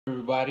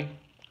Everybody,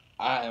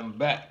 I am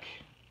back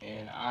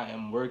and I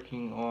am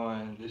working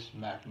on this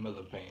Mac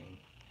Miller painting.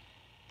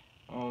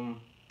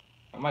 Um,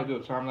 I might do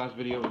a time lapse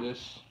video of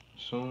this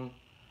soon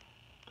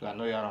because I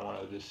know y'all don't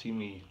want to just see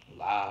me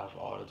live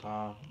all the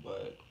time.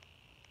 But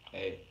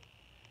hey,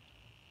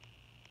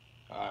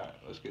 alright,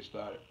 let's get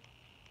started.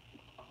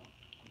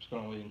 I'm just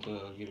gonna wait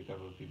until I get a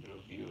couple of people to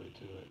view it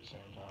too at the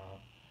same time.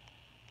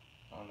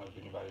 I don't know if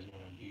anybody's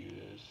gonna view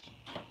this.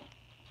 I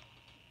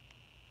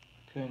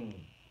couldn't.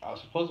 I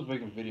was supposed to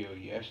make a video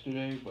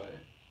yesterday, but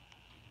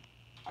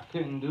I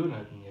couldn't do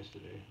nothing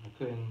yesterday. I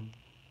couldn't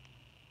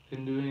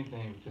do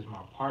anything because my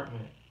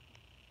apartment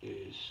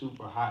is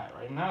super hot.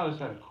 Right now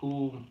it's at a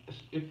cool.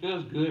 It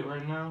feels good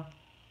right now.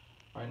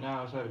 Right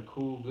now it's at a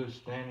cool, good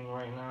standing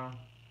right now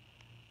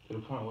to the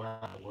point where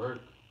I can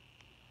work.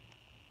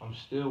 I'm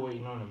still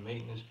waiting on the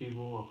maintenance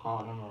people. I'll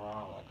call them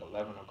around like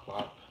 11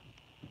 o'clock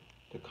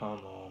to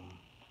come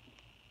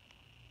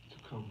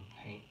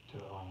paint to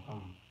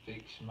come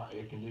fix my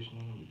air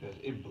conditioning because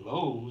it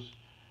blows,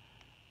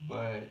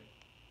 but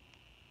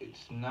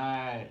it's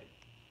not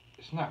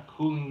it's not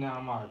cooling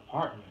down my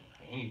apartment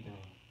or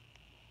anything.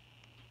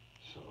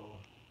 So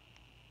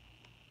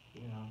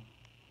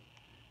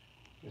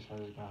guess I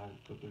just gotta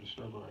go through the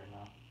struggle right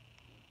now.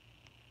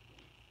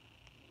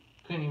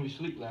 Couldn't even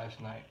sleep last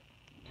night.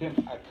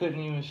 I couldn't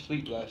even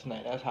sleep last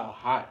night. That's how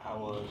hot I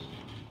was.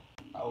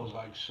 I was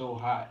like so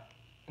hot.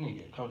 I need to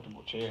get a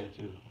comfortable chair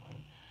too.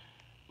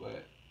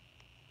 But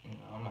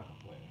I'm not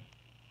complaining.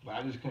 But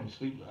I just couldn't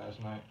sleep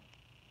last night.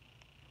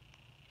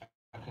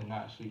 I could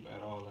not sleep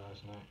at all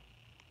last night.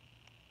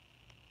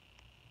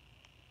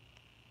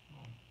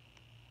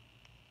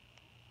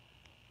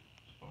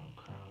 That's what I'm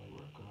currently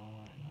working on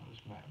right now.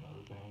 This Matt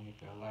Miller thing.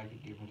 If y'all like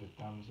it, give it a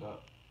thumbs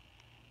up.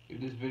 Give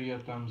this video a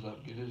thumbs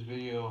up. Give this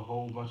video a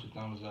whole bunch of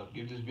thumbs up.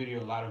 Give this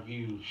video a lot of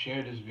views.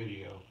 Share this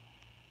video.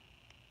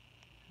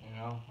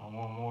 I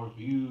want more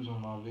views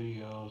on my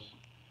videos.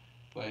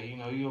 But you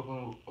can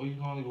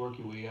only work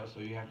your way up, so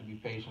you have to be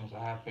patient.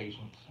 I have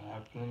patience. I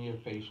have plenty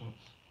of patience.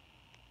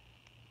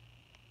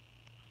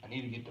 I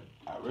need to get the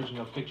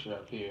original picture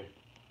up here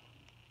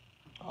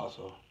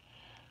also,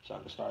 so I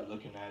can start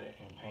looking at it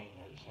and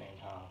painting at the same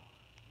time.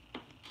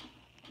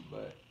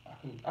 But I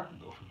could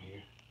go from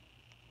here.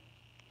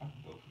 I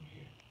could go from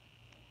here.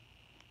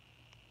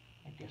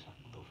 I guess I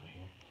could go from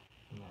here.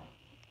 I'm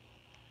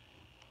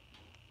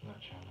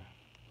not trying to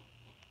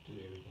do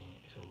everything.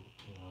 So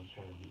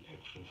trying to do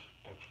extra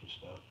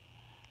stuff.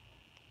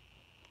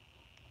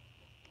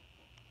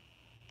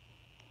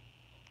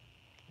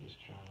 Just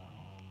trying to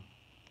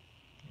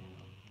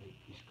make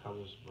these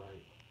colors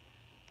bright.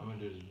 I'm gonna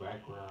do this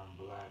background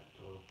black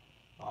though.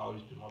 I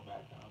always do my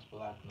backgrounds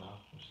black now.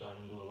 I'm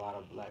starting to do a lot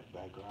of black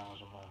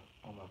backgrounds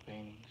on my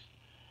paintings.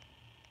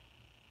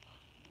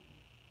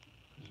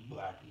 Cause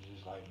black is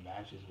just like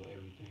matches with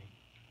everything.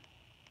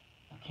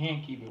 I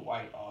can keep it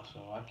white also.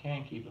 I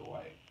can keep it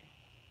white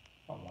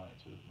if I wanted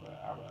to, but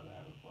I'd rather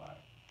have it black.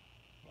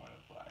 I want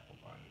it black. I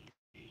want it to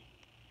be,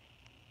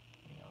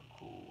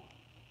 cool.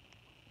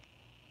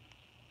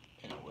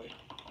 Anyway,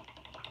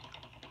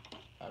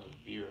 I have a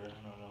viewer. I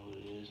don't know who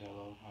it is.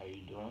 Hello, how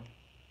you doing?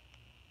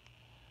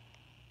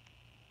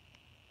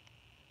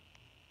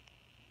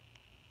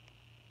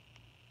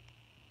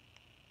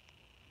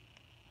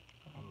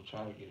 I'm gonna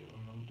try to get it.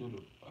 I'm gonna do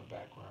a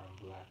background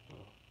black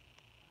though.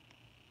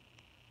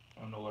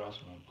 I don't know what else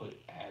I'm gonna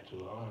add to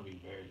it. I want to be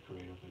very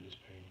creative with this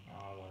painting. I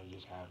don't want to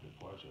just have the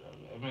portrait of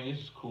it. I mean,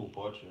 this is a cool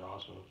portrait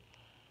also.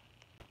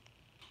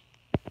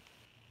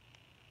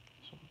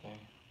 Something.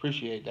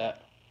 Appreciate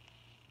that.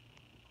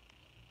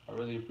 I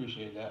really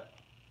appreciate that.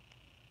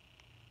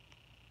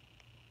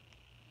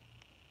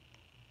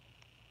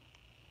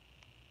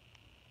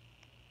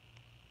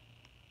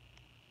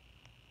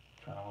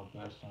 Trying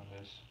my best on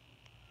this.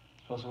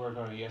 Supposed to work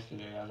on it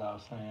yesterday, as I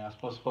was saying. I was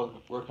supposed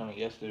to work on it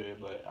yesterday,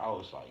 but I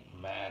was like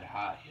mad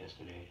hot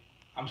yesterday.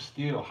 I'm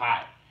still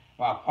hot.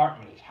 My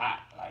apartment is hot.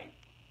 Like,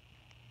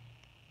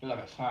 feel like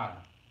a sauna.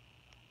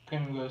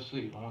 Couldn't even go to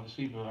sleep. I went to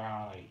sleep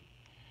around like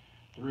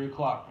 3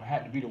 o'clock. I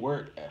had to be to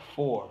work at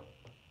 4.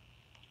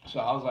 So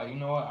I was like, you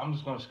know what? I'm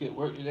just gonna skip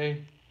work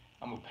today.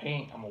 I'm gonna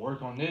paint. I'm gonna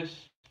work on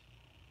this,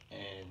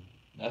 and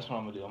that's what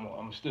I'm gonna do. I'm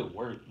gonna still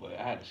work, but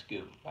I had to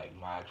skip like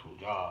my actual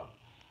job.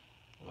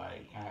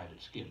 Like I had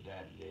to skip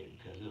that today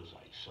because it was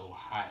like so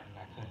hot and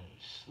I couldn't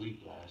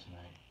sleep last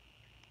night.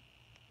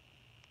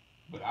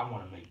 But I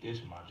want to make this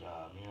my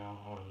job.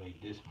 I want to make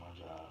this my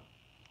job.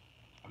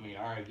 I mean,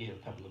 I already get a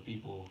couple of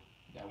people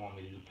that want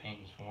me to do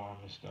paintings for them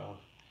and stuff.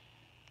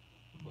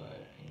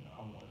 But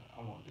I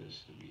want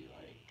this to be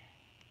like,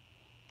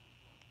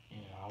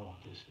 I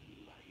want this to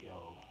be like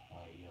yo,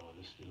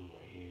 this dude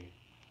right here.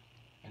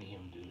 I need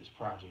him to do this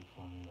project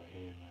for me right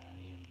here, man. I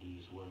need him to do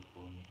this work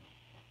for me.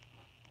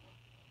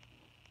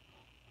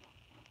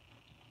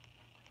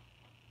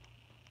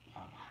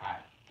 I'm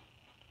hot.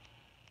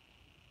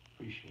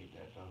 Appreciate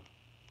that though.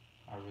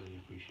 I really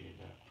appreciate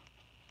that.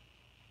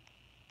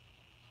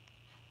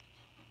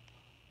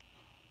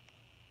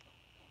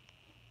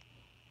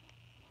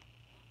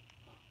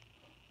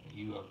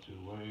 you up to?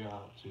 What are y'all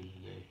up to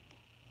today?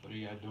 What are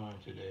y'all doing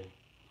today?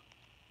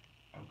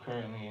 I'm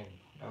currently in,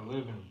 I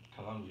live in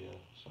Colombia,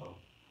 so,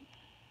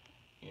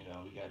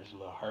 we got this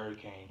little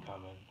hurricane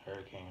coming,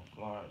 Hurricane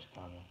Florence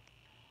coming.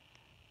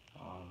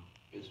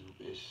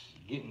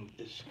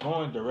 It's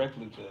going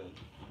directly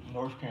to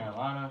North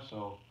Carolina,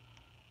 so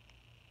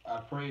I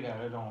pray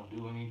that it don't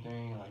do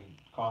anything, like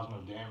cause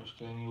no damage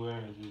to anywhere.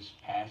 It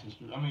just passes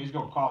through. I mean, it's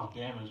gonna cause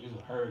damage. It's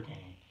a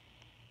hurricane.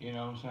 You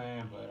know what I'm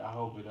saying? But I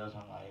hope it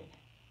doesn't like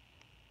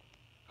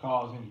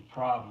cause any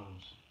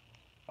problems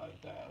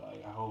like that.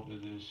 Like I hope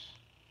it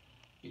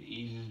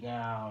eases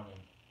down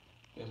and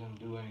doesn't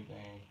do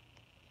anything.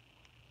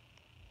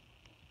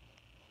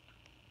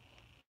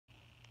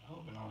 I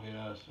hope it don't hit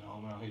us. I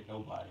hope it don't hit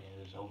nobody.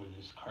 And it's over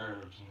this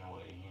curves in a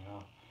way.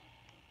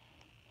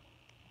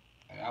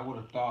 And I would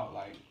have thought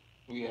like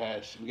we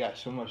got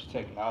so much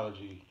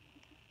technology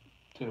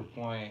to the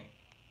point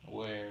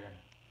where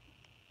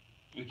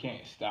we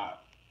can't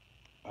stop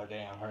a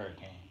damn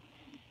hurricane.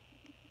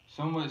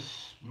 So much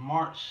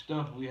smart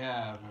stuff we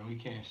have, and we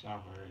can't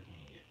stop a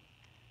hurricane yet.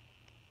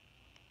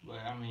 But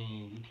I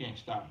mean, you can't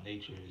stop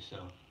nature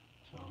itself.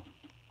 So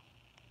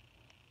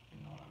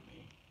you know what I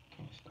mean.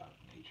 Can't stop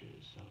nature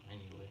itself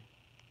anyway.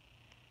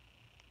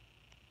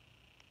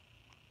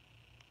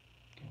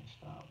 Can't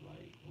stop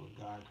like what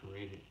God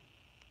created.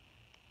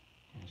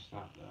 Can't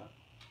stop that.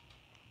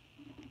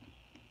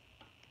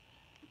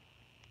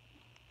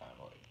 I'm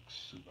like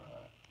super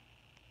hot.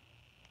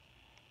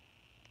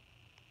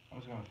 I'm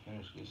just gonna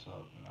finish this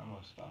up, and I'm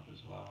gonna stop this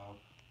live,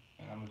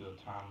 and I'm gonna do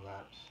a time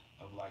lapse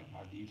of like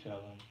my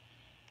detailing,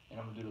 and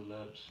I'm gonna do the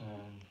lips,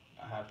 and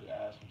I have to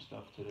add some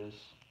stuff to this,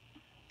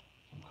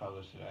 some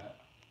colors to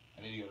that.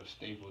 I need to go to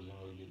Staples and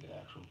really get the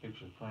actual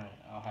picture printed.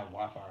 I don't have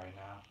Wi-Fi right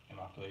now in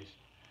my place,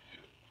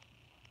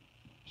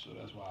 so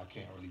that's why I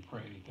can't really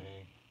print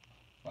anything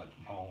like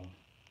from home.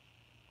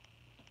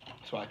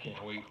 So I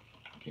can't wait.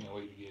 Can't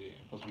wait to get it.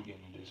 I'm supposed to be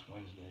getting it this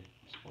Wednesday.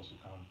 It's supposed to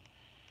come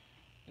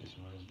this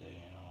Wednesday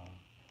and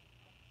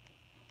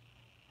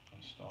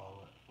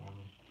install it for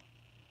me.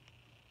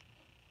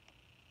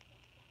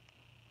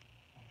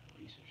 I have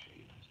Reese's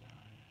shavings down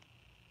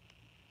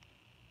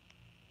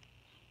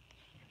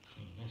here.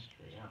 Clean this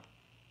tray out.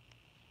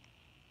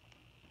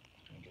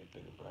 And get a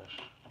bigger brush.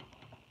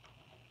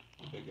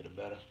 The bigger the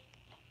better.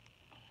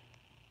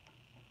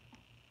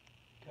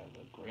 Got a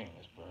little gray in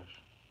this brush.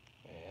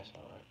 Yeah, that's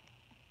alright.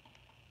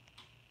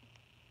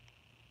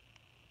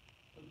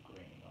 A little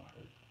gray ain't gonna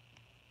hurt.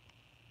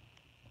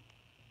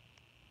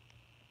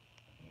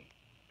 Let me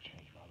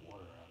change my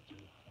water out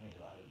too. I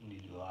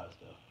need to do a lot of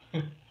stuff.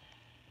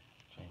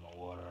 Change my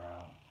water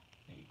out.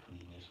 Need to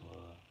clean this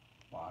little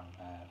bottom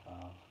half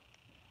off.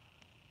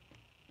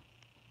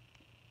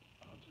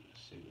 I'm gonna do the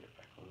cigarette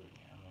back over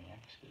again. I mean, I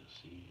can still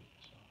see it,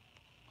 so.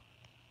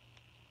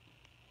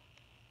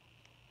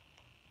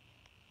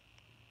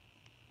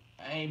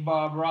 I ain't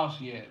Bob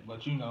Ross yet,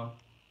 but I'm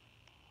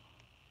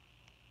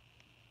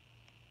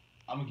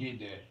gonna get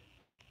there.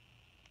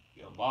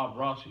 Yo, Bob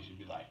Ross used to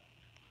be like,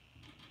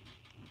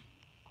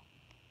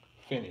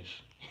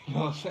 finish. You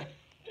know what I'm saying?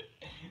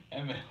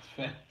 That man was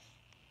fast.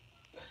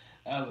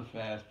 That was a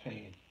fast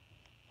painting.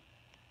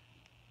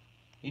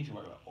 He used to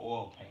work with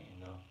oil painting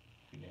though.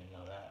 If you didn't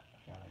know that,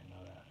 if y'all didn't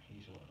know that, he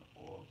used to work with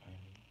oil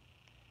painting.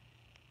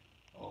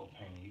 Oil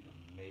painting, you can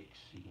mix,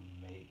 you can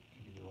make,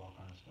 you can do all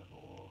kinds of stuff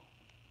with oil.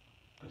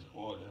 Because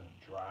oil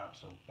doesn't dry up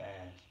so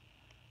fast,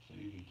 so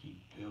you can keep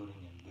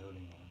building and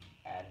building and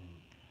adding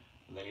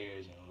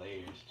layers and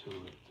layers to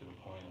it to the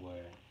point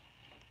where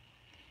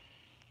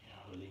you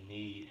don't really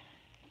need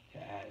to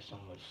add so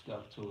much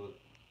stuff to it.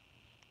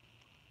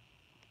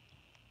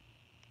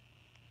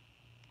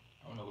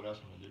 I don't know what else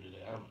I'm gonna do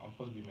today. I'm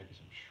supposed to be making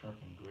some shrimp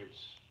and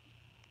grits.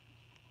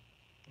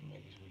 I'm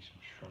making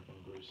some shrimp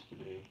and grits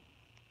today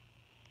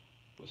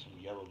with some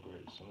yellow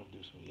grits. I'm gonna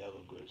do some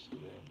yellow grits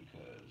today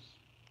because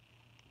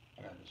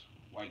I got this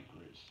white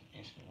grits,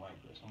 instant white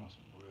grits. I want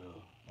some real,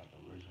 like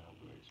original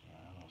grits, man.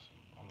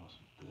 I want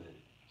some good,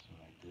 some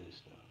like good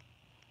stuff.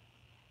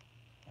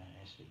 And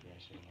instant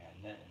grits ain't got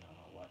nothing on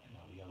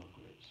no yellow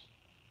grits.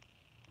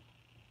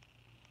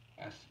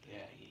 That's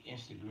yeah,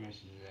 instant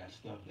grits is that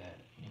stuff that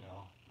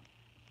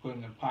put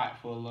in the pot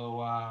for a little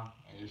while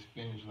and just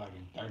finish like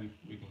in 30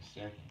 freaking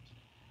seconds.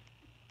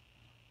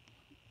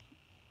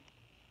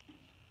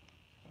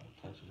 I'll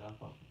touch it up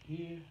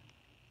here.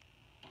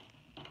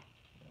 And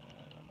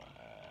I'm gonna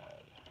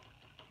add.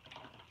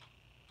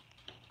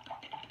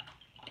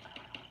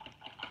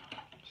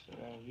 Still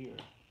got a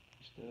viewer.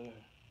 Still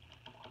there.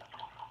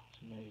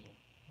 It's amazing.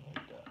 I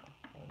like that.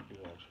 I like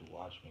people actually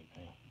watch me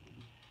paint.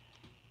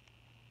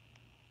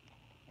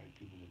 I like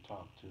people to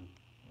talk to.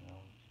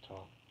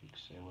 Talk. You can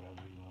say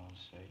whatever you want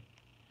to say.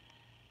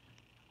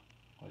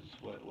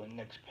 What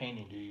next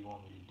painting do you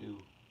want me to do?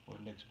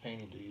 What next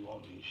painting do you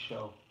want me to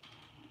show?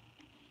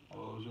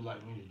 What would you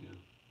like me to do?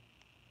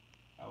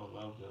 I would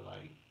love to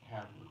like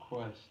have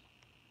requests.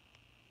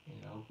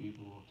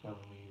 People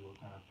telling me what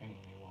kind of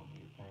painting they want me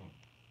to paint.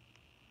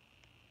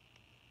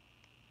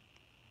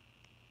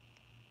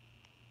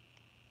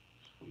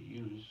 for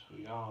you, this is for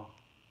y'all.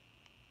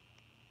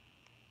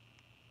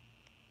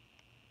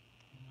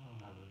 You know,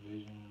 have a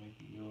vision, make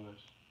it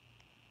yours.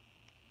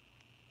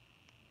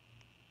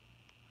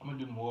 I'm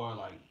gonna do more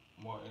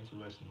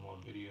interesting, more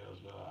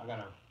videos though. I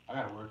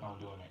gotta work on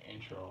doing an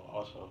intro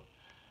also.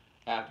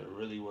 I have to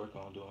really work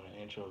on doing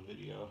an intro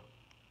video.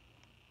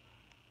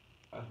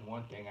 That's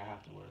one thing I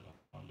have to work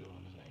on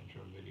doing is an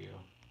intro video.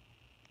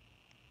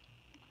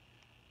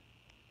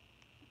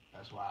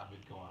 That's why I've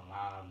been going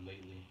live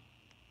lately.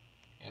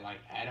 And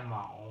like adding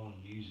my own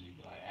music,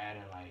 like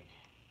adding like,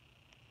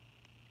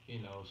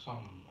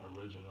 something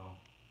original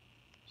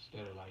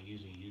instead of like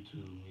using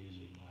YouTube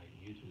music. Like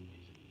YouTube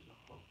music is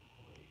awful.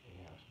 Like, they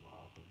have some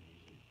awful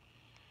music.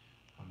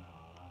 I'm not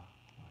gonna lie.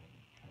 Like,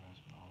 they have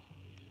some awful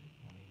music.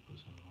 I need to put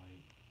some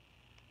like,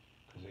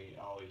 cause they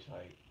always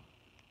like,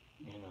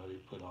 they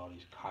put all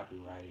these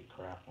copyrighted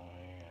crap on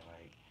there, and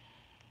like,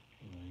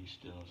 you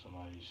stealing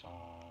somebody's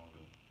song,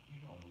 and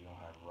we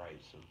don't have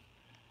rights of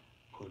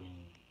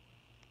putting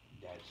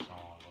that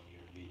song on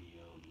your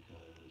video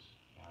because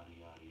yada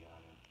yada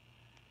yada.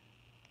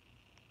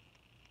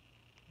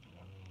 You know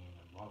what I mean?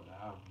 I bought the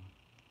album.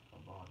 If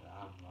I bought the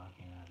album, why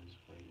can't I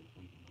just play the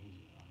freaking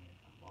music on it?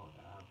 I bought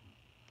the album.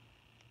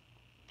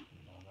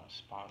 I'm not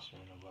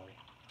sponsoring nobody.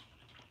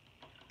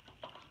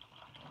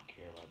 I don't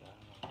care about that.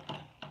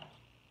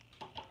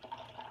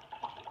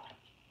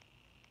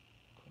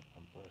 Clean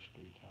my brush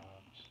 3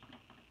 times.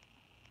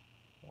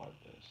 Wipe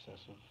the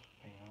excessive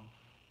paint off.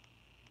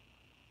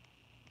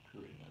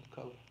 Create another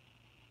color.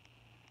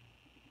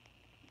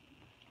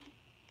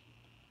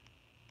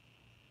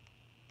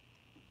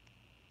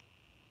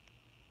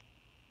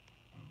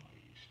 I'm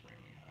like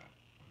extremely hot.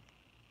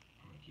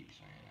 I'm gonna keep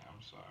saying that. I'm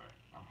sorry.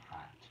 I'm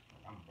hot.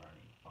 I'm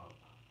burning up.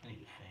 I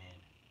need a fan.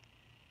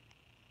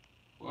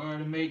 Where are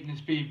the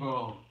maintenance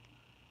people?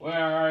 Where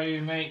are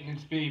you,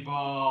 maintenance people?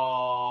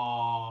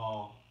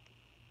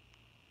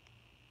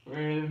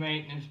 Where are the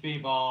maintenance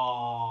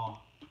people?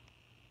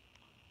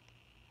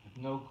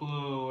 No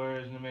clue.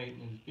 Where's the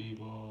maintenance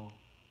people?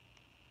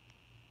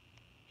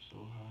 So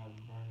hot. I'm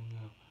burning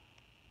up.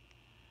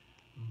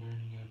 I'm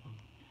burning up.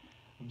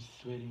 I'm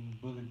sweating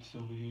bullets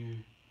over here.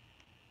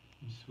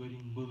 I'm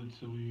sweating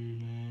bullets over here,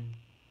 man.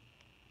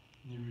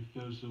 Never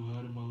felt so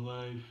hot in my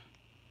life.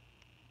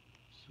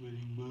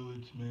 Sweating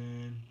bullets,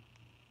 man.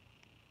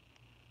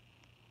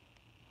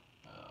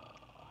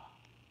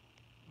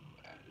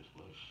 Add this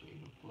little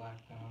shade of black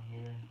down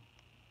here.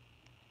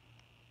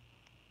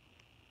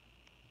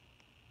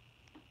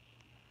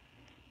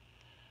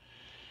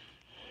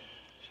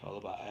 It's all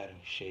about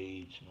adding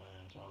shades,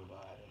 man. It's all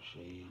about adding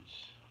shades.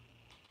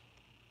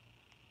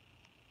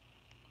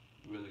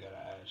 You really gotta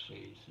add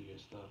shades to your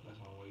stuff. That's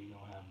the only way you're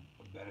gonna have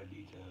a better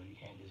detail. You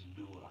can't just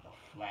do like a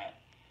flat.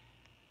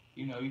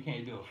 You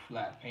can't do a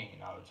flat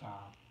painting all the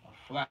time. A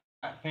flat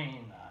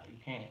painting, nah, you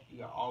can't.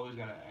 You always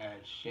gotta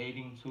add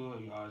shading to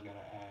it. You always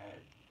gotta add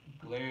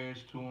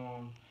glares to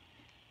them.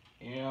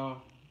 You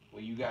know,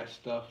 when you got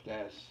stuff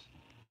that's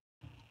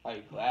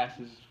like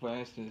glasses, for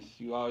instance,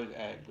 you always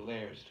add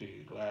glares to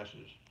your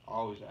glasses.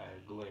 Always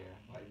add glare.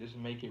 Like just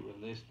make it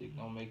realistic.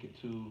 Don't make it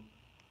too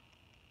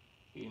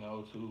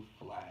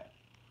flat.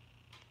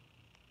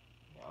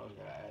 You always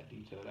gotta add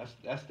detail.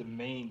 That's the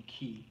main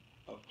key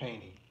of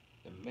painting.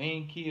 The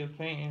main key of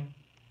painting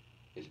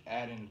is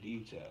adding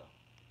detail.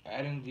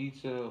 Adding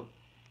detail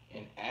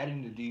and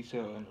adding the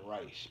detail in the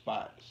right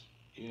spots.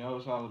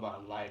 It's all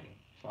about lighting.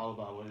 It's all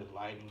about where the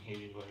lighting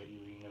hit, where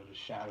the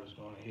shadow's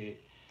gonna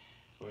hit,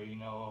 where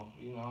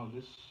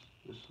this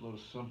little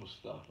simple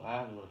stuff. I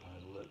have to work on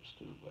his lips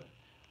too, but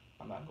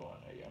I'm not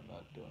going there yet. I'm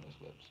not doing his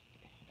lips.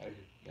 I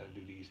gotta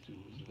do these two,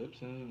 his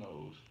lips and his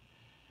nose.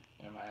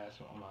 And I'm gonna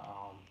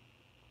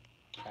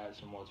add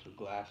some more to the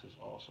glasses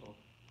also.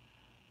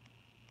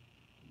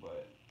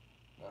 But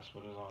that's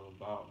what it's all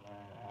about,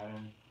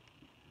 man.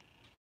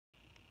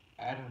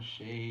 Adding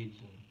shades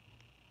and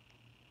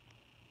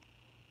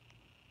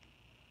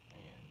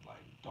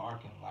like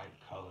dark and light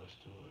colors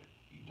to it.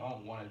 You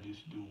don't want to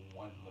just do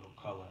one little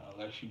color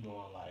unless you're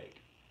doing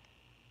like,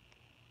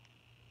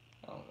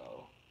 I don't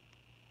know,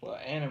 well,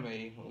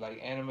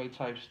 anime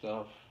type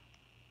stuff.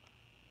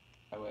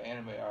 Like with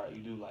anime art,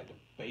 you do like the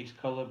base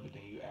color, but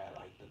then you add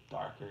like the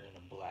darker and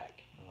the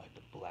black, and like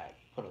the black.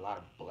 You put a lot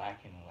of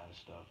black in a lot of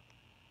stuff.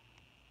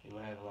 You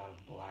add a lot of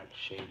black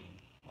shading.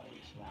 Like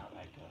it's not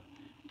like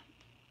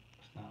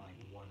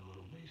one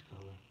little base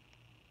color.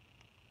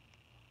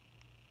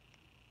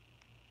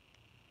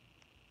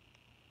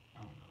 I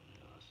don't know what the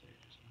hell I said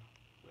just now,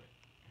 but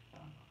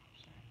I don't know what I'm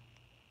saying.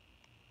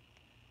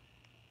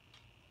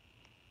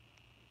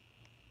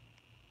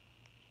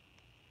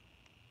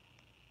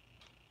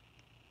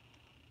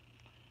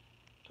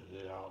 Cause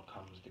it all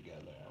comes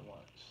together at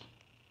once.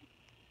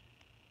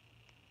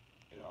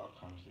 It all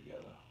comes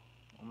together.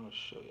 I'm gonna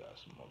show y'all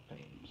some more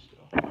paintings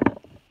still.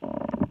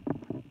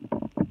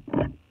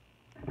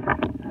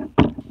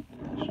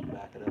 I should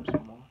back it up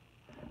some more.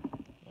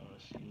 You wanna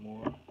see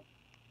more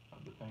of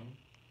the painting?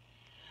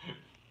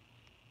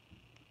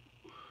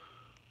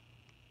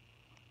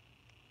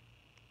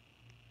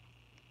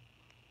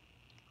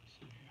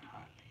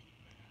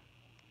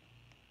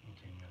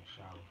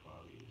 shower before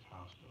I leave this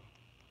house though.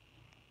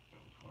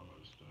 Before I go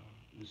to the store.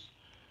 Just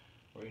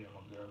waiting on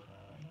my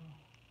girlfriend right now.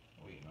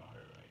 Waiting on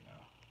her right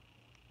now.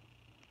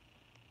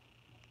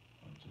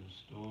 Went to the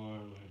store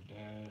with her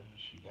dad.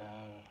 She got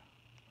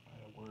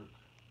at work.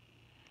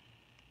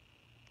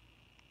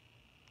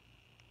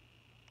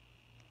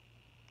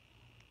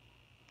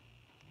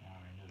 I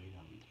already know they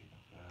gonna be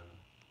taking forever.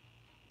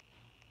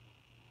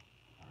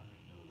 I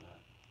already know that.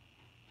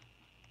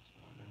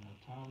 So I got enough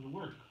time to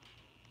work.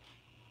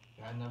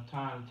 Got enough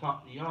time to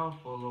talk to y'all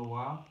for a little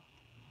while.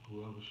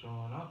 Whoever's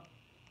showing up,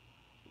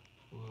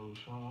 whoever's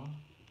showing.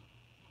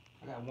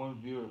 I got one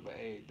viewer, but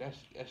hey, that's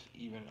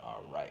even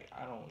alright.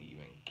 I don't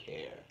even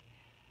care.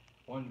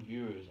 One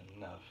viewer is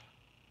enough.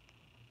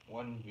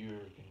 One viewer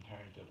can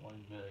turn to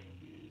 1 million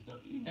views.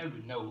 You never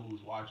know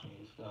who's watching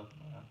your stuff,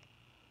 man.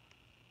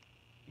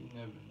 You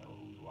never know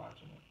who's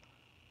watching it.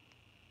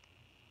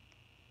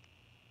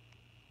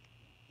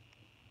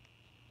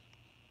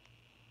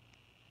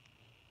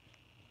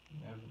 You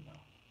never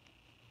know.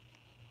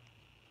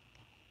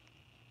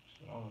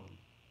 So don't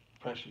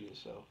pressure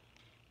yourself.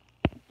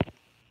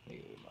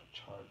 Nigga, with my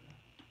charger.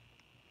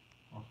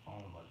 My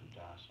phone about to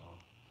die, so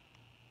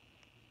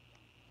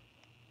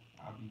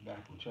I'll be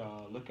back with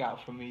y'all. Look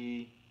out for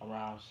me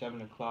around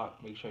 7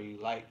 o'clock. Make sure you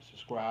like,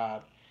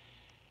 subscribe,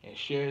 and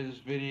share this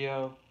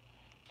video.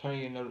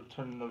 Turn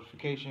the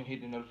notification,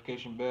 hit the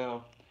notification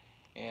bell,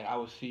 and I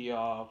will see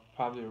y'all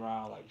probably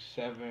around like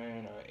 7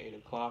 or 8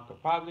 o'clock, or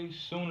probably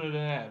sooner than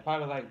that.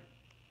 Probably like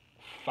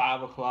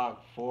 5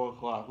 o'clock, 4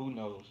 o'clock. Who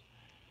knows?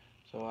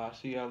 So I'll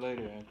see y'all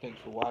later, and thanks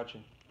for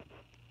watching.